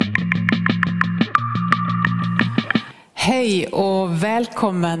Hej och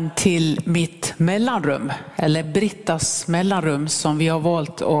välkommen till mitt mellanrum, eller Brittas mellanrum som vi har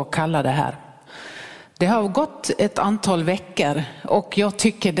valt att kalla det här. Det har gått ett antal veckor och jag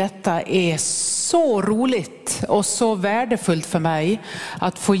tycker detta är så roligt och så värdefullt för mig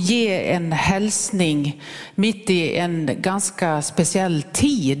att få ge en hälsning mitt i en ganska speciell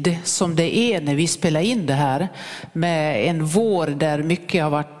tid som det är när vi spelar in det här, med en vår där mycket har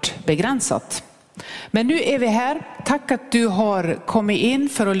varit begränsat. Men nu är vi här. Tack att du har kommit in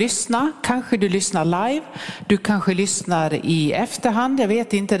för att lyssna. Kanske du lyssnar live. Du kanske lyssnar i efterhand. Jag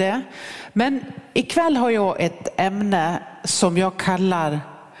vet inte det. Men ikväll har jag ett ämne som jag kallar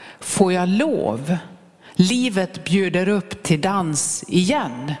Får jag lov? Livet bjuder upp till dans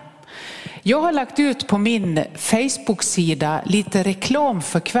igen. Jag har lagt ut på min Facebook-sida lite reklam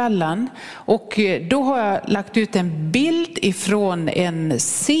för kvällen och då har jag lagt ut en bild ifrån en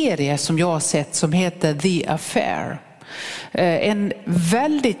serie som jag har sett som heter The Affair. En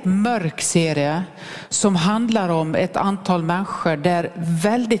väldigt mörk serie som handlar om ett antal människor där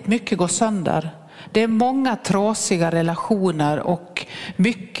väldigt mycket går sönder. Det är många trasiga relationer och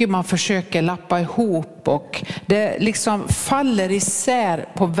mycket man försöker lappa ihop och det liksom faller isär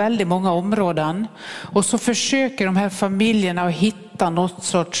på väldigt många områden. Och så försöker de här familjerna att hitta något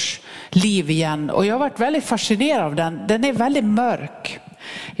sorts liv igen. Och jag har varit väldigt fascinerad av den. Den är väldigt mörk.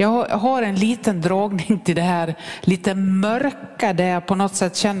 Jag har en liten dragning till det här lite mörka där jag på något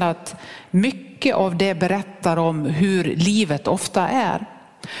sätt känner att mycket av det berättar om hur livet ofta är.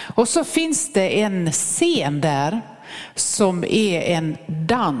 Och så finns det en scen där som är en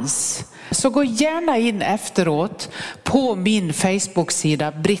dans. Så gå gärna in efteråt på min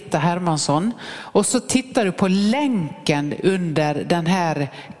Facebook-sida Britta Hermansson och så tittar du på länken under den här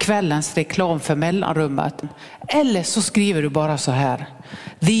kvällens reklam för mellanrummet. Eller så skriver du bara så här: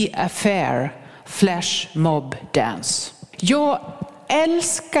 The Affair Flash Mob Dance. Jag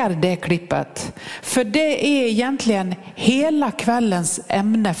älskar det klippet, för det är egentligen hela kvällens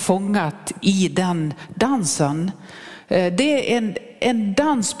ämne fångat i den dansen. Det är en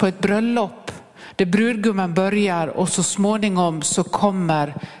dans på ett bröllop där brudgummen börjar och så småningom så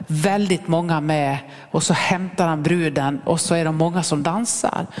kommer väldigt många med och så hämtar han bruden och så är det många som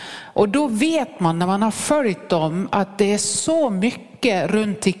dansar. Och då vet man när man har följt dem att det är så mycket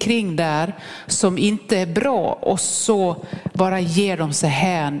runt omkring där som inte är bra och så bara ger de sig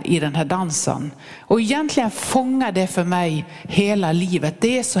hän i den här dansen. Och egentligen fångar det för mig hela livet.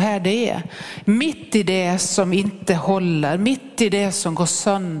 Det är så här det är. Mitt i det som inte håller, mitt i det som går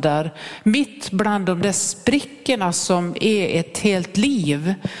sönder, mitt bland de där sprickorna som är ett helt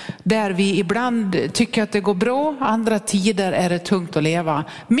liv. Där vi ibland tycker att det går bra, andra tider är det tungt att leva.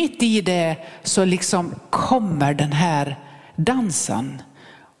 Mitt i det så liksom kommer den här dansen.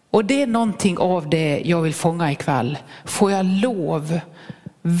 Och det är någonting av det jag vill fånga ikväll. Får jag lov?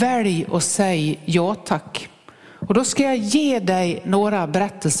 Välj och säg ja tack. Och då ska jag ge dig några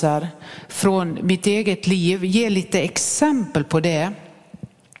berättelser från mitt eget liv. Ge lite exempel på det.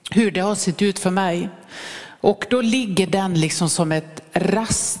 Hur det har sett ut för mig. Och då ligger den liksom som ett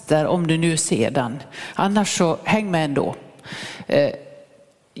raster om du nu ser den. Annars så häng med ändå.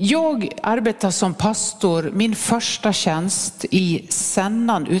 Jag arbetar som pastor, min första tjänst i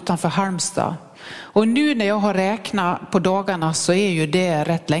Sännan utanför Halmstad. Och nu när jag har räknat på dagarna så är ju det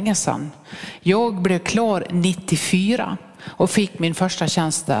rätt länge sedan. Jag blev klar 94 och fick min första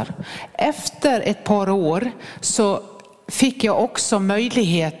tjänst där. Efter ett par år så fick jag också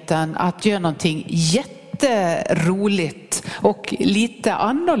möjligheten att göra någonting jätteroligt och lite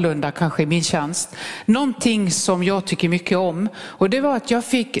annorlunda kanske i min tjänst. Någonting som jag tycker mycket om. Och det var att jag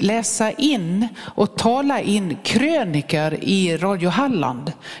fick läsa in och tala in kröniker i Radio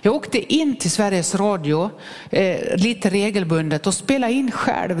Halland. Jag åkte in till Sveriges Radio lite regelbundet och spelade in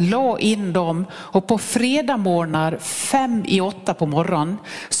själv, la in dem. Och på fredag morgnar 7:55 på morgonen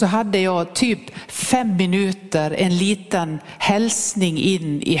så hade jag typ 5 minuter en liten hälsning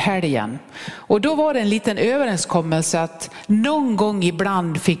in i helgen. Och då var det en liten överenskommelse att någon gång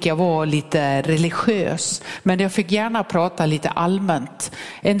ibland fick jag vara lite religiös, men jag fick gärna prata lite allmänt.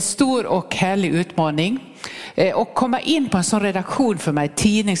 En stor och härlig utmaning. Och komma in på en sån redaktion för mig,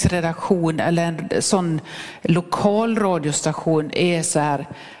 tidningsredaktion eller en sån lokalradiostation är så här,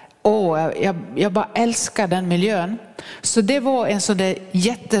 jag bara älskar den miljön. Så det var en sån där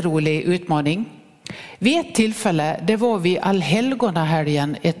jätterolig utmaning. Vid ett tillfälle, det var vid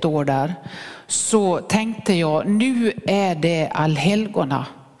Allhelgonahelgen ett år där, så tänkte jag, nu är det Allhelgona.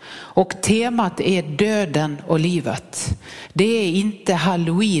 Och temat är döden och livet. Det är inte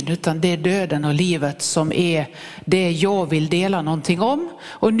Halloween utan det är döden och livet som är det jag vill dela någonting om.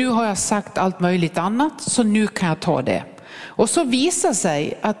 Och nu har jag sagt allt möjligt annat så nu kan jag ta det. Och så visar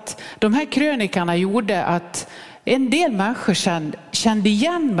sig att de här krönikarna gjorde att en del människor kände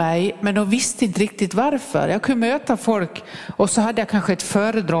igen mig men de visste inte riktigt varför. Jag kunde möta folk och så hade jag kanske ett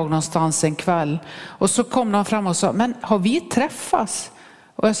föredrag någonstans en kväll. Och så kom de fram och sa, men har vi träffats?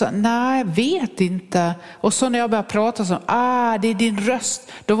 Och jag sa, nej jag vet inte. Och så när jag började prata så, det är din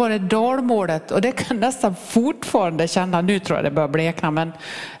röst. Då var det dalmålet och det kan nästan fortfarande känna, nu tror jag det börjar blekna, men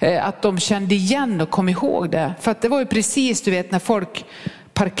att de kände igen och kom ihåg det. För att det var ju precis, du vet, när folk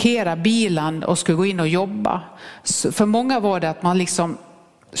parkera bilen och skulle gå in och jobba. För många var det att man liksom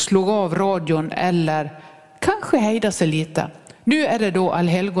slog av radion eller kanske hejdade sig lite. Nu är det då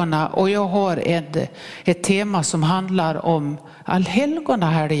allhelgona och jag har ett tema som handlar om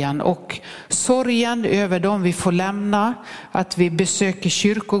allhelgonahelgen och sorgen över dem vi får lämna, att vi besöker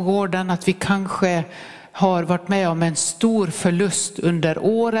kyrkogården, att vi kanske har varit med om en stor förlust under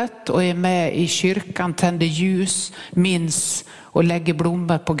året och är med i kyrkan, tänder ljus, minns och lägger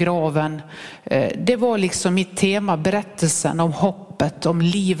blommor på graven. Det var liksom mitt tema, berättelsen om hoppet, om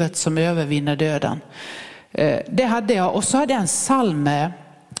livet som övervinner döden. Det hade jag, och så hade jag en psalm med,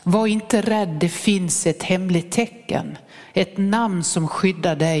 var inte rädd, det finns ett hemligt tecken, ett namn som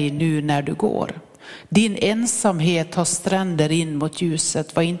skyddar dig nu när du går. Din ensamhet har stränder in mot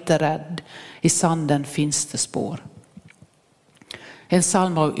ljuset, var inte rädd, i sanden finns det spår. En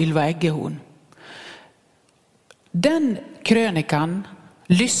psalm av Ylva Eggehorn. Den krönikan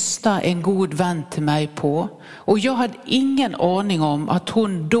lyssnade en god vän till mig på och jag hade ingen aning om att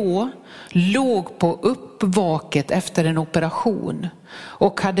hon då låg på uppvaket efter en operation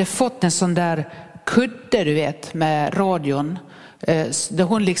och hade fått en sån där kudde, du vet, med radion. Där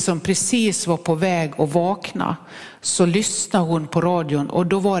hon liksom precis var på väg att vakna, så lyssnade hon på radion och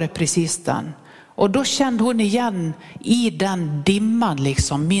då var det precis den. Och då kände hon igen i den dimman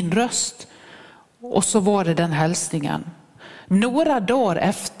liksom min röst. Och så var det den hälsningen. Några dagar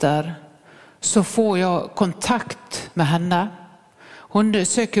efter så får jag kontakt med henne. Hon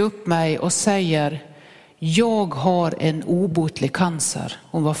söker upp mig och säger, jag har en obotlig cancer.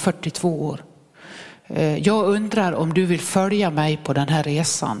 Hon var 42 år. Jag undrar om du vill följa mig på den här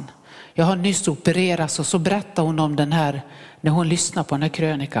resan. Jag har nyss opererats, och så berättar hon om den här när hon lyssnar på den här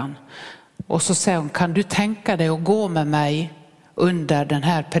krönikan. Och så säger hon, kan du tänka dig att gå med mig under den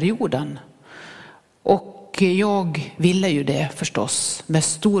här perioden? Och jag ville ju det förstås med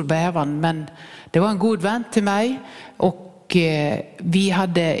stor bävan, men det var en god vän till mig och vi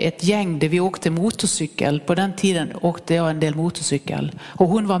hade ett gäng där vi åkte motorcykel. På den tiden åkte jag en del motorcykel och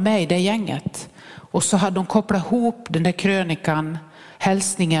hon var med i det gänget. Och så hade hon kopplat ihop den där krönikan,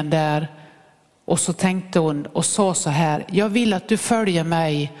 hälsningen där, och så tänkte hon och sa så här, jag vill att du följer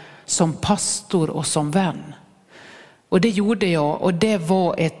mig som pastor och som vän. Och det gjorde jag, och det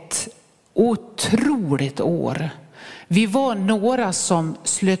var ett otroligt år. Vi var några som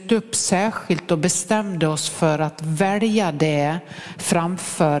slöt upp särskilt och bestämde oss för att välja det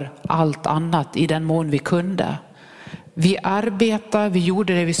framför allt annat i den mån vi kunde. Vi arbetade, vi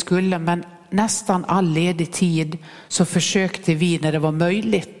gjorde det vi skulle, men nästan all ledig tid så försökte vi när det var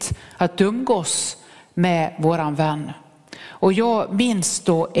möjligt att umgås med våran vän. Och jag minns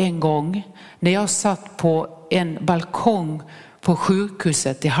då en gång när jag satt på en balkong på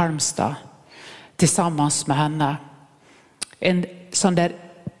sjukhuset i Halmstad tillsammans med henne. En sån där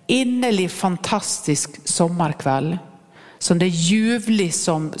innerlig fantastisk sommarkväll. Sån där ljuvlig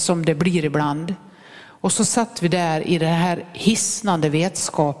som det blir ibland. Och så satt vi där i den här hisnande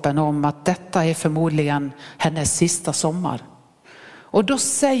vetskapen om att detta är förmodligen hennes sista sommar. Och då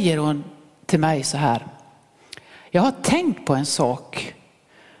säger hon till mig så här. Jag har tänkt på en sak.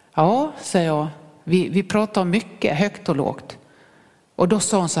 Ja, säger jag. Vi pratar om mycket, högt och lågt. Och då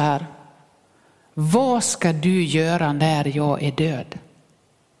sa hon så här. Vad ska du göra när jag är död?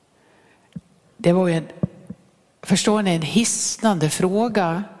 Det var ju förstår ni, en hisnande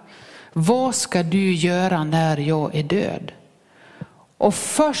fråga. Vad ska du göra när jag är död? Och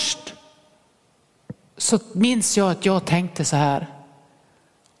först så minns jag att jag tänkte så här.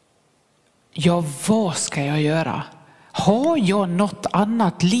 Ja, vad ska jag göra? Har jag något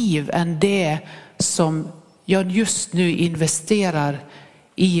annat liv än det som jag just nu investerar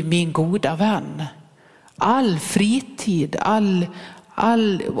i min goda vän? All fritid,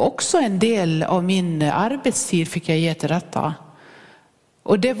 också en del av min arbetstid fick jag ge till detta.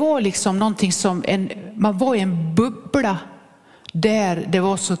 Och det var liksom någonting som man var i en bubbla där det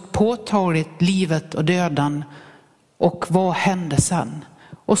var så påtagligt livet och döden. Och vad hände sen?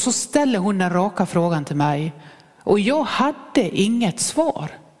 Och så ställer hon den raka frågan till mig. Och jag hade inget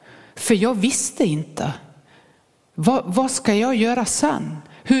svar. För jag visste inte. Vad ska jag göra sen?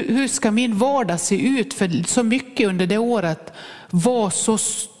 Hur ska min vardag se ut? För så mycket under det året var så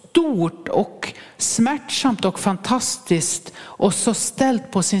stort och smärtsamt och fantastiskt. Och så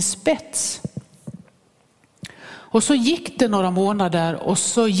ställt på sin spets. Och så gick det några månader och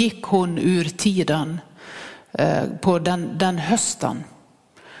så gick hon ur tiden på den hösten.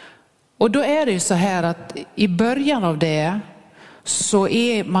 Och då är det ju så här att i början av det så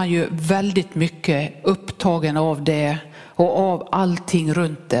är man ju väldigt mycket upptagen av det och av allting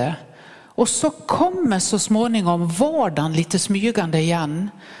runt det. Och så kommer så småningom vardagen lite smygande igen.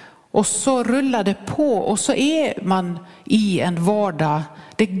 Och så rullar det på och så är man i en vardag.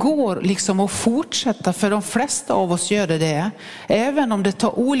 Det går liksom att fortsätta, för de flesta av oss gör det. Även om det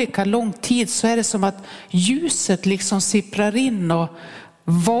tar olika lång tid så är det som att ljuset liksom sipprar in och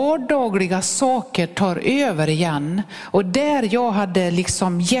vardagliga saker tar över igen. Och där jag hade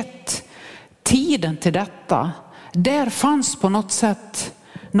liksom gett tiden till detta, där fanns på något sätt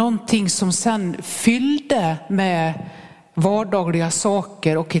någonting som sen fyllde med vardagliga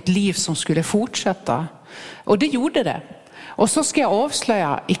saker och ett liv som skulle fortsätta. Och det gjorde det. Och så ska jag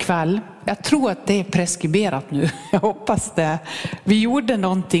avslöja ikväll. Jag tror att det är preskriberat nu. Jag hoppas det. Vi gjorde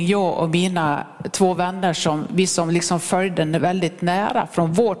någonting, jag och mina 2 vänner som liksom följde väldigt nära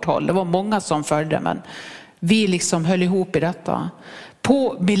från vårt håll. Det var många som följde, men vi liksom höll ihop i detta.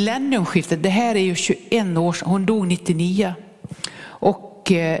 På millenniumskiftet, det här är ju 21 år sedan, hon dog 99.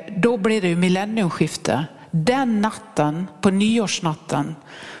 Och då blev det ju millenniumskifte. Den natten, på nyårsnatten,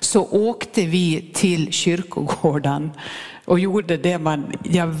 så åkte vi till kyrkogården och gjorde det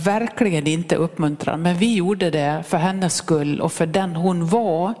jag verkligen inte uppmuntrar. Men vi gjorde det för hennes skull och för den hon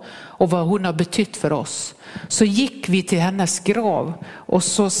var och vad hon har betytt för oss. Så gick vi till hennes grav och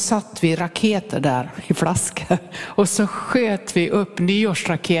så satt vi raketer där i flaskor. Och så sköt vi upp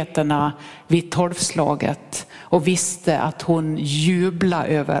nyårsraketerna vid 12-slaget. Och visste att hon jublade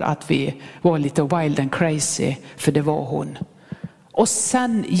över att vi var lite wild and crazy, för det var hon. Och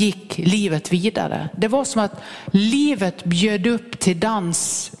sen gick livet vidare. Det var som att livet bjöd upp till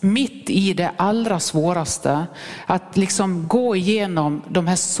dans mitt i det allra svåraste. Att liksom gå igenom de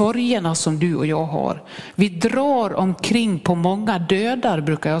här sorgerna som du och jag har. Vi drar omkring på många dödar,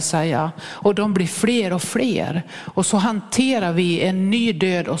 brukar jag säga. Och de blir fler och fler. Och så hanterar vi en ny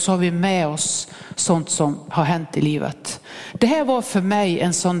död och så har vi med oss sånt som har hänt i livet. Det här var för mig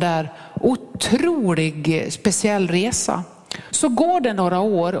en sån där otrolig speciell resa. Så går det några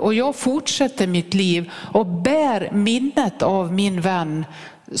år och jag fortsätter mitt liv och bär minnet av min vän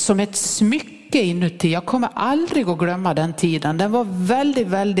som ett smycke inuti. Jag kommer aldrig att glömma den tiden. Den var väldigt,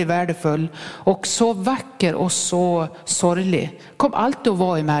 väldigt värdefull och så vacker och så sorglig. Kom alltid att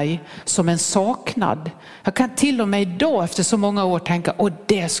vara i mig som en saknad. Jag kan till och med idag efter så många år tänka, och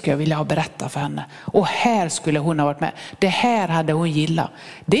det skulle jag vilja ha berättat för henne. Och här skulle hon ha varit med. Det här hade hon gillat.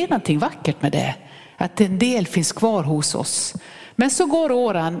 Det är någonting vackert med det. Att en del finns kvar hos oss. Men så går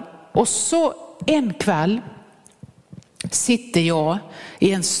åren och så en kväll sitter jag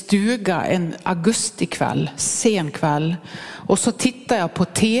i en stuga en augustikväll, sen kväll. Och så tittar jag på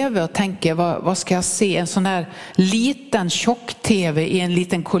tv och tänker, vad ska jag se? En sån här liten tjock-tv i en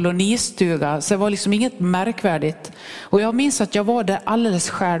liten kolonistuga. Så det var liksom inget märkvärdigt. Och jag minns att jag var där alldeles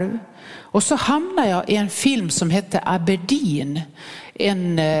själv. Och så hamnade jag i en film som hette Aberdeen.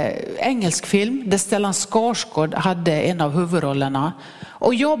 En engelsk film där Stellan Skarsgård hade en av huvudrollerna.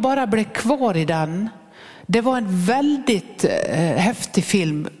 Och jag bara blev kvar i den. Det var en väldigt häftig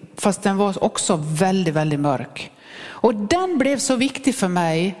film, fast den var också väldigt, väldigt mörk. Och den blev så viktig för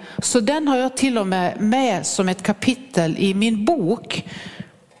mig, så den har jag till och med som ett kapitel i min bok.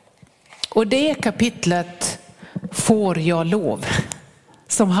 Och det är kapitlet Får jag lov?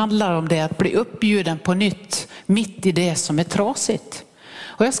 Som handlar om det att bli uppbjuden på nytt mitt i det som är trasigt.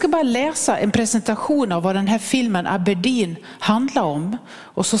 Och jag ska bara läsa en presentation av vad den här filmen Aberdeen handlar om.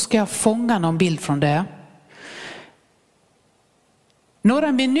 Och så ska jag fånga någon bild från det.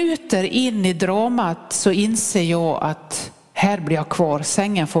 Några minuter in i dramat så inser jag att här blir jag kvar,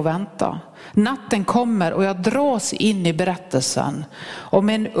 sängen får vänta. Natten kommer och jag dras in i berättelsen om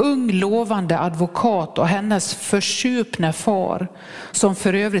en ung lovande advokat och hennes försupne far, som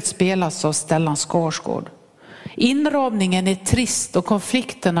för övrigt spelas av Stellan Skarsgård. Inramningen är trist och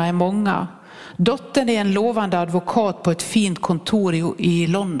konflikterna är många. Dottern är en lovande advokat på ett fint kontor i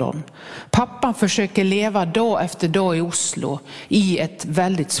London. Pappan försöker leva dag efter dag i Oslo i ett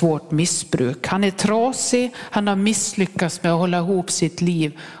väldigt svårt missbruk. Han är trasig, han har misslyckats med att hålla ihop sitt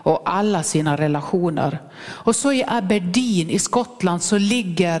liv och alla sina relationer. Och så i Aberdeen i Skottland så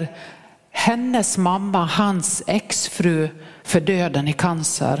ligger hennes mamma, hans exfru, för döden i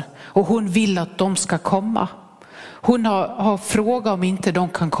cancer. Och hon vill att de ska komma. Hon har frågat om inte de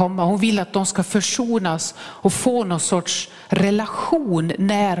kan komma. Hon vill att de ska försonas och få någon sorts relation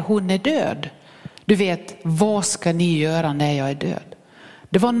när hon är död. Du vet, vad ska ni göra när jag är död?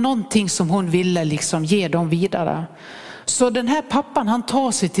 Det var någonting som hon ville liksom ge dem vidare. Så den här pappan, han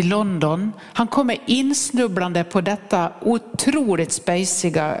tar sig till London. Han kommer insnubblande på detta otroligt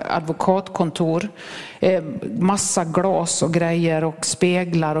spejsiga advokatkontor. Massa glas och grejer och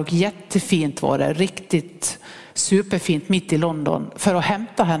speglar och jättefint var det. Riktigt superfint mitt i London för att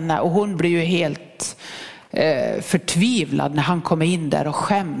hämta henne. Och hon blir ju helt förtvivlad när han kommer in där och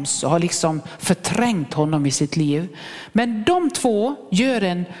skäms och har liksom förträngt honom i sitt liv. Men de två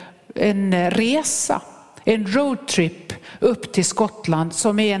gör en resa. En roadtrip upp till Skottland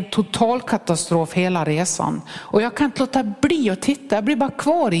som är en total katastrof hela resan. Och jag kan inte låta bli att titta, jag blir bara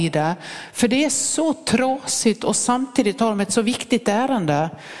kvar i det. För det är så trasigt och samtidigt har de ett så viktigt ärende.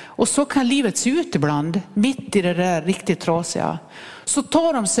 Och så kan livet se ut ibland, mitt i det där riktigt trasiga. Så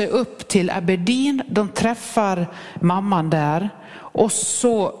tar de sig upp till Aberdeen, de träffar mamman där och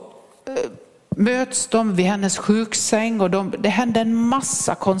så möts de vid hennes sjuksäng och det händer en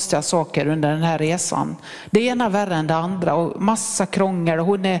massa konstiga saker under den här resan. Det ena värre än det andra och massa krångel och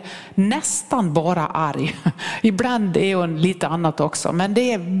hon är nästan bara arg. Ibland är hon lite annat också, men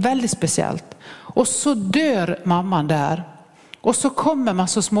det är väldigt speciellt. Och så dör mamman där. Och så kommer man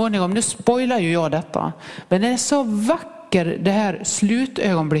så småningom, nu spoilar ju jag detta, men det är så vacker det här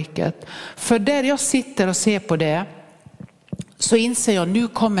slutögonblicket. För där jag sitter och ser på det så inser jag, nu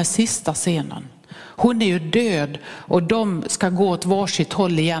kommer sista scenen. Hon är ju död och de ska gå åt varsitt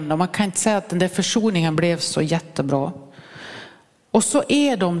håll igen. Och man kan inte säga att den där försoningen blev så jättebra. Och så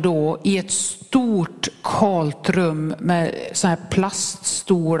är de då i ett stort kalt rum med så här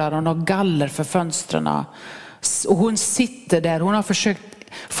plaststolar och något galler för fönstren. Och hon sitter där, hon har försökt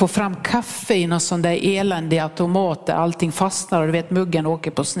få fram kaffe i någon sån där eländig automat där allting fastnar och du vet muggen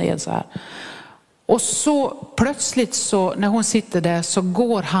åker på sned så här. Och så plötsligt så när hon sitter där så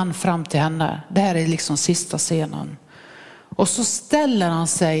går han fram till henne. Det här är liksom sista scenen. Och så ställer han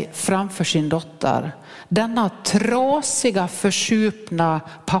sig framför sin dotter. Denna trasiga, försupna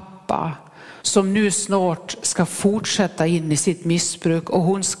pappa som nu snart ska fortsätta in i sitt missbruk. Och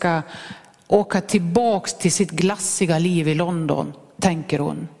hon ska åka tillbaks till sitt glassiga liv i London, tänker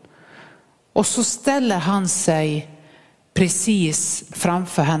hon. Och så ställer han sig precis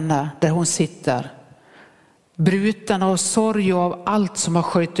framför henne där hon sitter. Bruten av sorg och av allt som har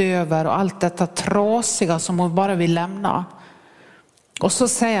skjut över och allt detta trasiga som hon bara vill lämna. Och så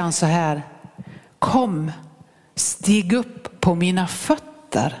säger han så här: kom, stig upp på mina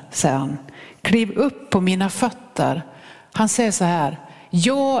fötter, säger han. Kliv upp på mina fötter. Han säger så här: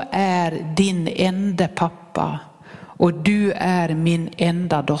 jag är din enda pappa och du är min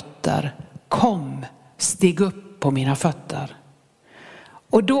enda dotter. Kom, stig upp på mina fötter.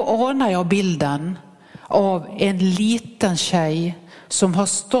 Och då anar jag bilden av en liten tjej som har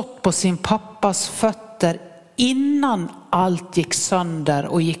stått på sin pappas fötter innan allt gick sönder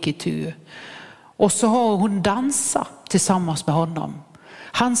och gick itu. Och så har hon dansat tillsammans med honom.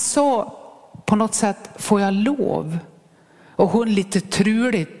 Han sa på något sätt, får jag lov? Och hon lite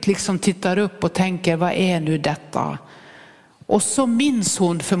truligt liksom tittar upp och tänker, vad är nu detta? Och så minns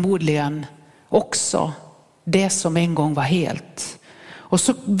hon förmodligen också det som en gång var helt. Och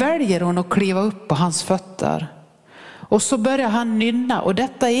så väljer hon att kliva upp på hans fötter. Och så börjar han nynna. Och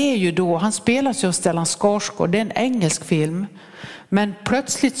detta är ju då, han spelas ju av Stellan Skarsgård, det är en engelsk film. Men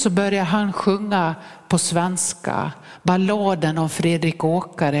plötsligt så börjar han sjunga på svenska balladen om Fredrik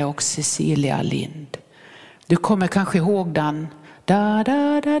Åkare och Cecilia Lind. Du kommer kanske ihåg den. Da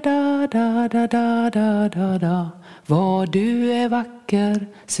da da da da da da da da da. Vad du är vacker,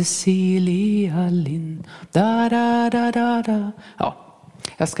 Cecilia Lind. Da da da da da. Ja,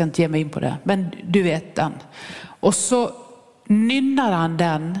 jag ska inte ge mig in på det, men du vet den. Och så nynnar han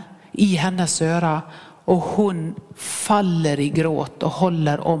den i hennes öra och hon faller i gråt och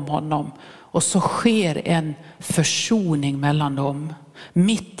håller om honom. Och så sker en försoning mellan dem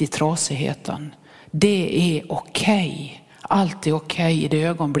mitt i trasigheten. Det är okej. Allt är okej i det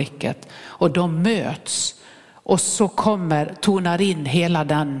ögonblicket. Och de möts. Och så tonar in hela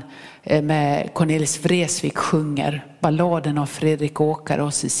den med Cornelis Vreeswijk sjunger balladen av Fredrik Åkare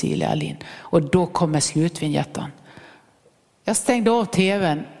och Cecilia Lind. Och då kommer slutvinjetten. Jag stängde av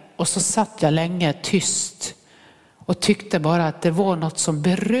tvn och så satt jag länge tyst och tyckte bara att det var något som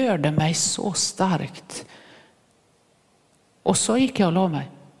berörde mig så starkt. Och så gick jag och la mig.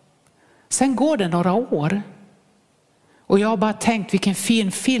 Sen går det några år och jag har bara tänkt vilken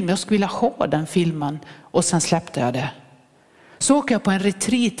fin film, jag skulle vilja ha den filmen, och sen släppte jag det. Så åker jag på en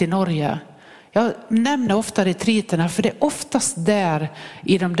retreat i Norge. Jag nämner ofta retreaterna för det är oftast där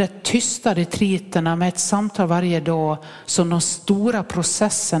i de där tysta retreaterna med ett samtal varje dag som de stora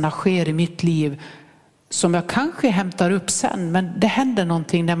processerna sker i mitt liv, som jag kanske hämtar upp sen, men det händer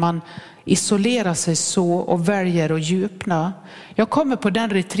någonting när man isolerar sig så och väljer att djupna. Jag kommer på den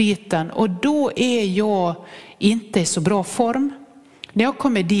retreaten och då är jag inte i så bra form. När jag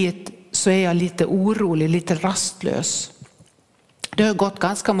kommer dit så är jag lite orolig, lite rastlös. Det har gått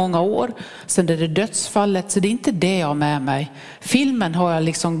ganska många år sedan det dödsfallet, så det är inte det jag har med mig. Filmen har jag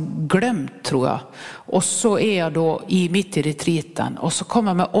liksom glömt, tror jag. Och så är jag då mitt i retreaten och så kommer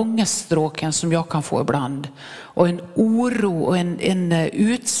jag med ångeststråken som jag kan få ibland. Och en oro och en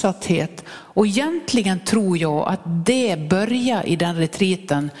utsatthet. Och egentligen tror jag att det börjar i den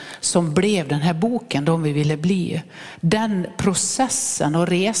retreaten som blev den här boken, de vi ville bli. Den processen och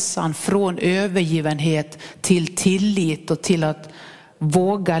resan från övergivenhet till tillit och till att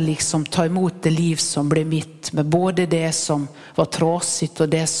våga liksom ta emot det liv som blev mitt, med både det som var trasigt och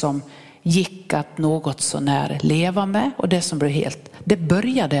det som gick att något så när leva med och det som blev helt. Det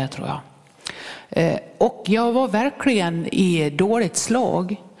började där, tror jag. Och jag var verkligen i dåligt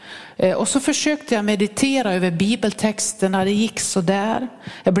slag. Och så försökte jag meditera över bibeltexterna, det gick så där.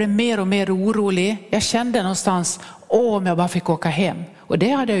 Jag blev mer och mer orolig. Jag kände någonstans, om jag bara fick åka hem. Och det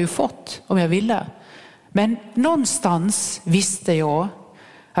hade jag ju fått om jag ville. Men någonstans visste jag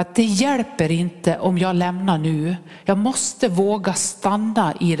att det hjälper inte om jag lämnar nu. Jag måste våga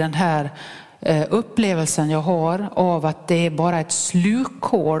stanna i den här upplevelsen jag har av att det är bara ett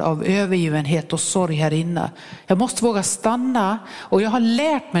slukhål av övergivenhet och sorg här inne. Jag måste våga stanna, och jag har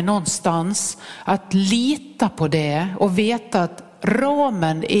lärt mig någonstans att lita på det och veta att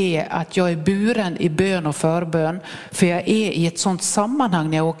ramen är att jag är buren i bön och förbön, för jag är i ett sånt sammanhang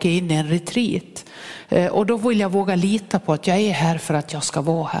när jag åker in i en retreat. Och då vill jag våga lita på att jag är här för att jag ska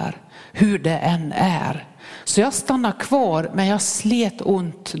vara här, hur det än är. Så jag stannar kvar, men jag slet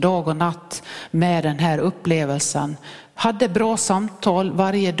ont dag och natt med den här upplevelsen. Hade bra samtal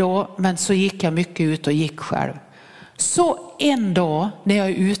varje dag, men så gick jag mycket ut och gick själv. Så en dag när jag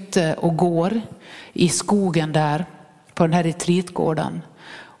är ute och går i skogen där på den här retreatgården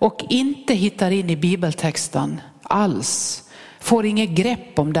och inte hittar in i bibeltexten alls, får inget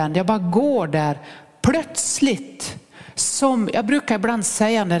grepp om den, jag bara går där, plötsligt, som jag brukar ibland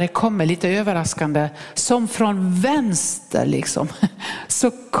säga när det kommer lite överraskande, som från vänster liksom,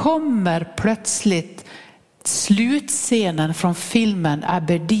 så kommer plötsligt slutscenen från filmen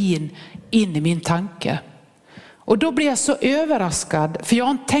Aberdeen in i min tanke. Och då blir jag så överraskad, för jag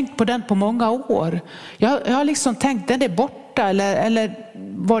har inte tänkt på den på många år. Jag har liksom tänkt den är borta eller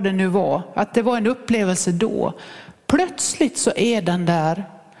vad det nu var, att det var en upplevelse då. Plötsligt så är den där.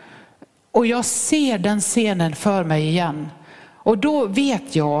 Och jag ser den scenen för mig igen. Och då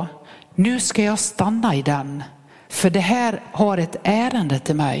vet jag, nu ska jag stanna i den. För det här har ett ärende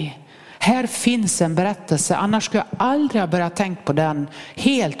till mig. Här finns en berättelse, annars skulle jag aldrig ha börjat tänka på den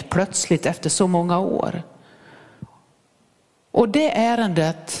helt plötsligt efter så många år. Och det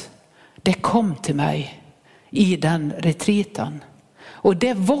ärendet, det kom till mig i den retreaten. Och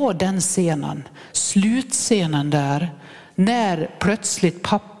det var den scenen, slutscenen där, när plötsligt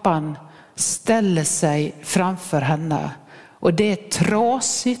pappan ställer sig framför henne. Och det är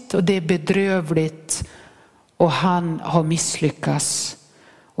trasigt och det är bedrövligt. Och han har misslyckats.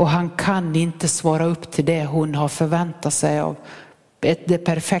 Och han kan inte svara upp till det hon har förväntat sig av det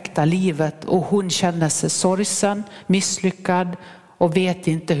perfekta livet. Och hon känner sig sorgsen, misslyckad. Och vet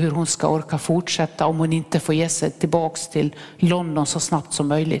inte hur hon ska orka fortsätta om hon inte får ge sig tillbaks till London så snabbt som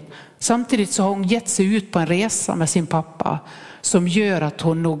möjligt. Samtidigt så har hon gett sig ut på en resa med sin pappa som gör att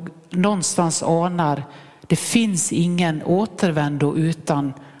hon nog någonstans anar det finns ingen återvändo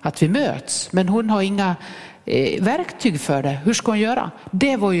utan att vi möts. Men hon har inga verktyg för det. Hur ska hon göra?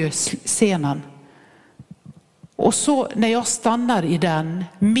 Det var ju scenen. Och så när jag stannar i den,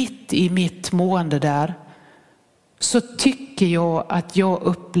 mitt i mitt mående där, så tycker jag att jag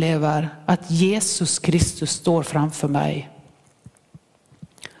upplever att Jesus Kristus står framför mig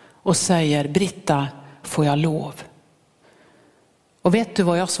och säger: Britta, får jag lov? Och vet du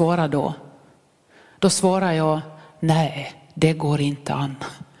vad jag svarar då? Då svarar jag, nej, det går inte an.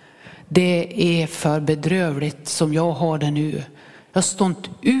 Det är för bedrövligt som jag har det nu. Jag står inte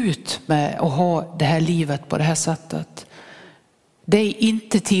ut med att ha det här livet på det här sättet. Det är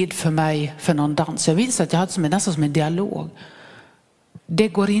inte tid för mig för någon dans. Jag visste att jag hade nästan som en dialog. Det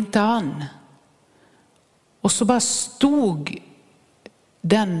går inte an. Och så bara stod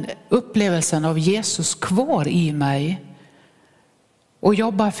den upplevelsen av Jesus kvar i mig. Och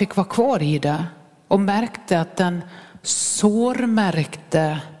jag bara fick vara kvar i det. Och märkte att den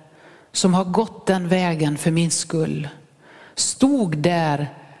sårmärkte som har gått den vägen för min skull stod där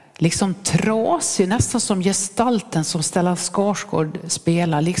liksom trasig, nästan som gestalten som Stellan Skarsgård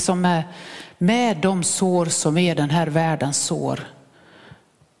spelar, liksom med de sår som är den här världens sår.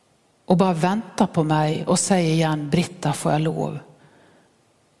 Och bara vänta på mig och säger igen, Britta, får jag lov?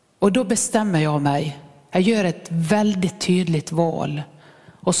 Och då bestämmer jag mig. Jag gör ett väldigt tydligt val.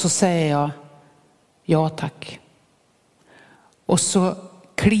 Och så säger jag, ja tack. Och så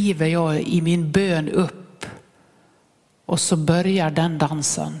kliver jag i min bön upp. Och så börjar den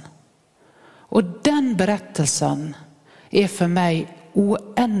dansen. Och den berättelsen är för mig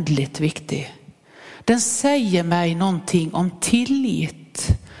oändligt viktig. Den säger mig någonting om tillit.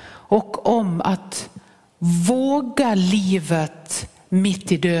 Och om att våga livet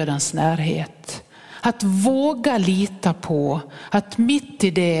mitt i dödens närhet. Att våga lita på att mitt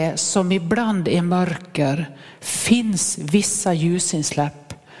i det som ibland är mörker finns vissa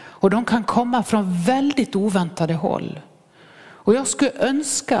ljusinsläpp. Och de kan komma från väldigt oväntade håll. Och jag skulle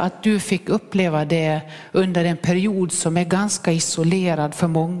önska att du fick uppleva det under en period som är ganska isolerad för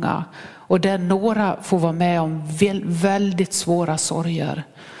många. Och där några får vara med om väldigt svåra sorger.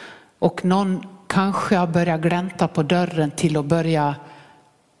 Och någon kanske har börjat glänta på dörren till att börja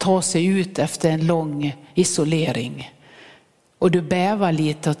ta sig ut efter en lång isolering. Och du bävar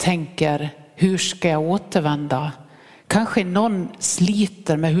lite och tänker, hur ska jag återvända? Kanske någon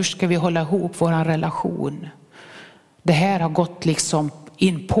sliter med hur ska vi hålla ihop vår relation? Det här har gått liksom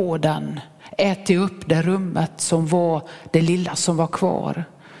in på den. Ätit upp det rummet som var det lilla som var kvar.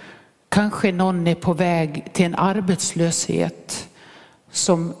 Kanske någon är på väg till en arbetslöshet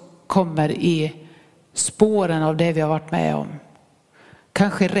som kommer i spåren av det vi har varit med om.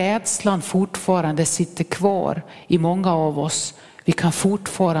 Kanske rädslan fortfarande sitter kvar i många av oss. Vi kan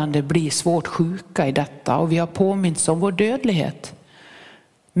fortfarande bli svårt sjuka i detta och vi har påminns om vår dödlighet.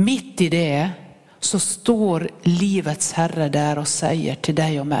 Mitt i det så står livets Herre där och säger till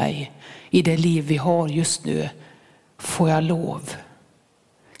dig och mig, i det liv vi har just nu, får jag lov?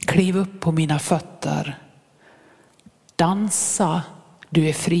 Kliv upp på mina fötter. Dansa, du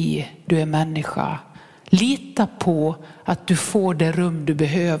är fri, du är människa. Lita på att du får det rum du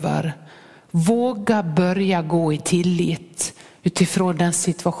behöver. Våga börja gå i tillit utifrån den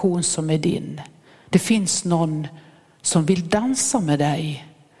situation som är din. Det finns någon som vill dansa med dig,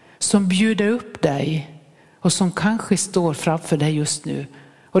 som bjuder upp dig och som kanske står framför dig just nu.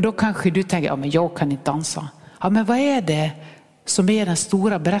 Och då kanske du tänker, ja men jag kan inte dansa. Ja men vad är det som är den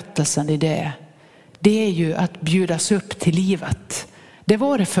stora berättelsen i det? Det är ju att bjudas upp till livet. Det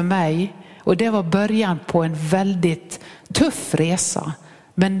var det för mig och det var början på en väldigt tuff resa.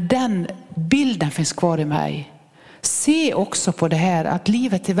 Men den bilden finns kvar i mig. Se också på det här att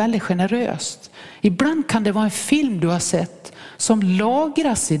livet är väldigt generöst. Ibland kan det vara en film du har sett som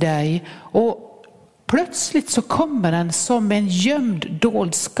lagras i dig och plötsligt så kommer den som en gömd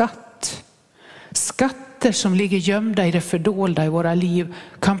dold skatt. Skatter som ligger gömda i det fördolda i våra liv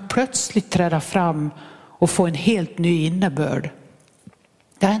kan plötsligt träda fram och få en helt ny innebörd.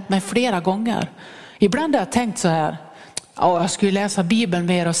 Det har hänt mig flera gånger. Ibland har jag tänkt så här, ja, jag skulle läsa Bibeln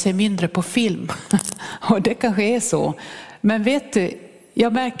mer och se mindre på film. Och det kanske är så. Men vet du,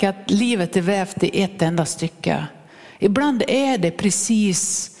 jag märker att livet är vävt i ett enda stycke. Ibland är det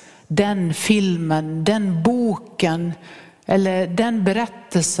precis den filmen, den boken eller den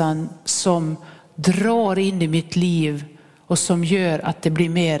berättelsen som drar in i mitt liv och som gör att det blir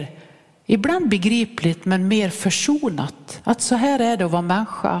mer, ibland begripligt men mer försonat. Att så här är det att vara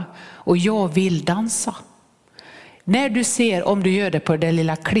människa och jag vill dansa. När du ser, om du gör det på det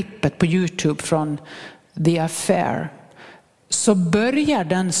lilla klippet på YouTube från The Affair, så börjar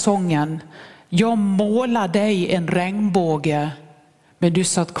den sången, jag målar dig en regnbåge men du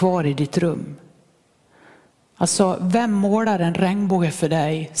satt kvar i ditt rum. Alltså, vem målar en regnbåge för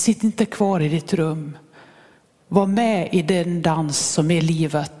dig? Sitt inte kvar i ditt rum. Var med i den dans som är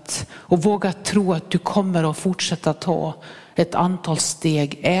livet och våga tro att du kommer att fortsätta ta ett antal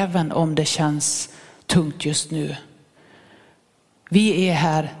steg även om det känns tungt just nu. Vi är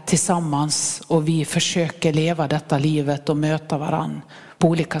här tillsammans och vi försöker leva detta livet och möta varann på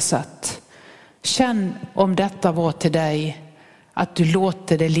olika sätt. Känn om detta var till dig, att du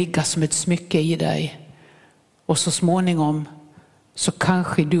låter det ligga som ett smycke i dig. Och så småningom så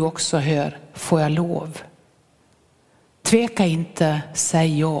kanske du också hör, får jag lov? Tveka inte,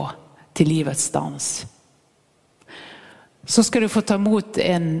 säg ja till livets dans. Så ska du få ta emot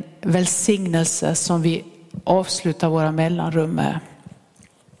en välsignelse som vi avslutar våra mellanrum med.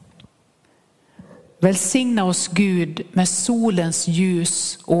 Välsigna oss Gud med solens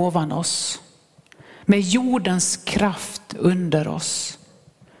ljus ovan oss, med jordens kraft under oss,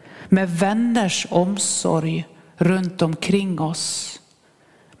 med vänners omsorg runt omkring oss,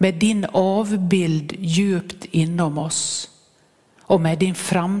 med din avbild djupt inom oss och med din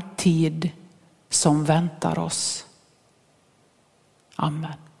framtid som väntar oss.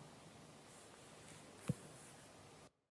 Amen.